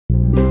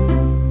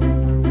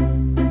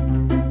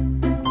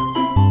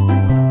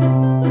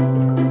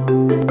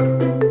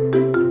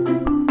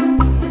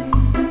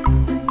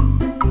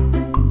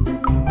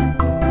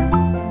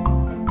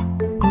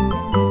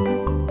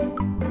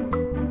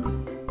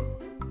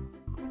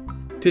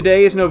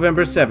Today is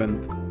November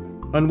 7th,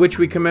 on which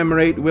we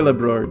commemorate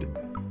Willibrord,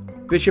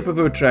 Bishop of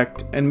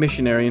Utrecht and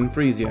missionary in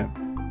Frisia.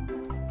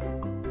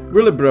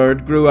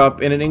 Willibrord grew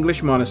up in an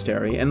English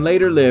monastery and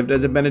later lived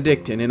as a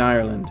Benedictine in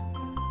Ireland.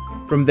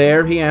 From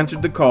there he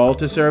answered the call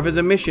to serve as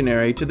a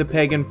missionary to the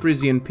pagan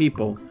Frisian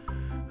people,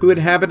 who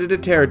inhabited a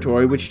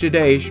territory which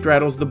today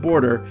straddles the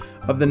border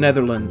of the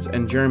Netherlands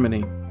and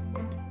Germany.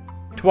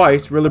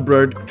 Twice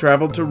Willibrord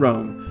traveled to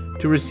Rome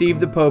to receive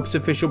the Pope's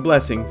official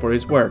blessing for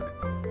his work.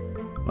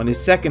 On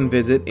his second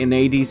visit in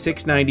AD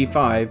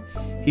 695,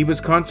 he was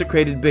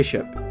consecrated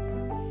bishop.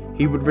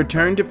 He would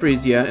return to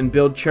Frisia and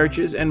build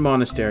churches and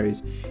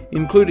monasteries,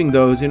 including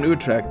those in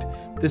Utrecht,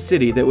 the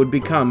city that would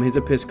become his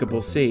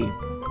episcopal see.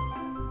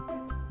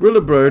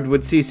 Willibrord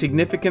would see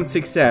significant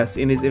success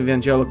in his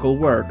evangelical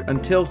work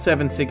until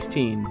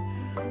 716,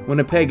 when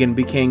a pagan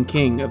became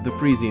king of the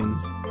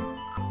Frisians.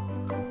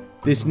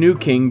 This new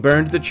king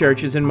burned the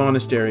churches and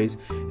monasteries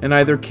and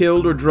either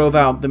killed or drove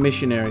out the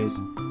missionaries.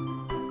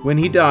 When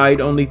he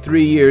died only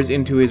 3 years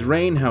into his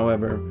reign,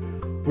 however,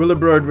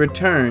 Willibrord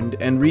returned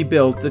and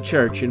rebuilt the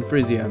church in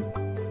Frisia.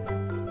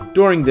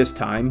 During this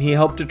time, he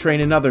helped to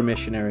train another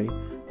missionary,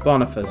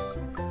 Boniface,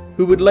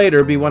 who would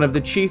later be one of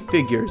the chief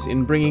figures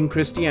in bringing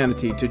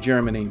Christianity to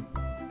Germany.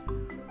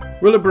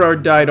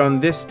 Willibrord died on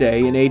this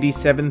day in AD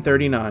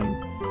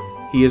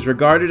 739. He is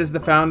regarded as the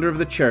founder of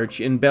the church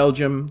in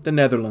Belgium, the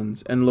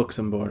Netherlands, and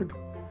Luxembourg.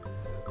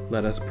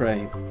 Let us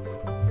pray.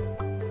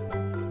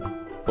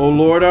 O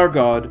Lord our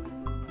God,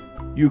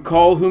 you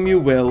call whom you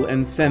will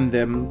and send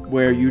them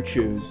where you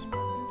choose.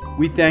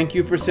 We thank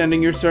you for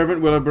sending your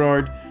servant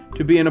Willibrord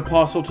to be an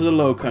apostle to the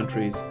Low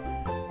Countries,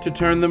 to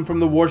turn them from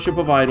the worship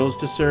of idols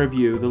to serve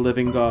you, the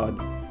living God.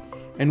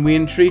 And we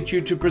entreat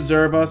you to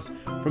preserve us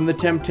from the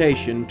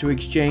temptation to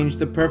exchange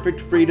the perfect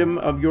freedom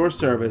of your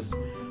service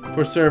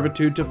for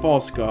servitude to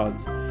false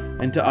gods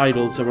and to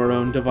idols of our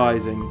own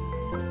devising.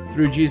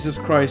 Through Jesus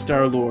Christ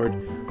our Lord,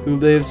 who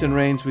lives and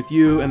reigns with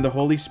you and the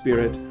Holy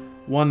Spirit,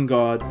 one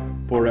God,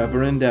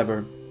 forever and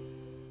ever.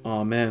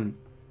 Amen.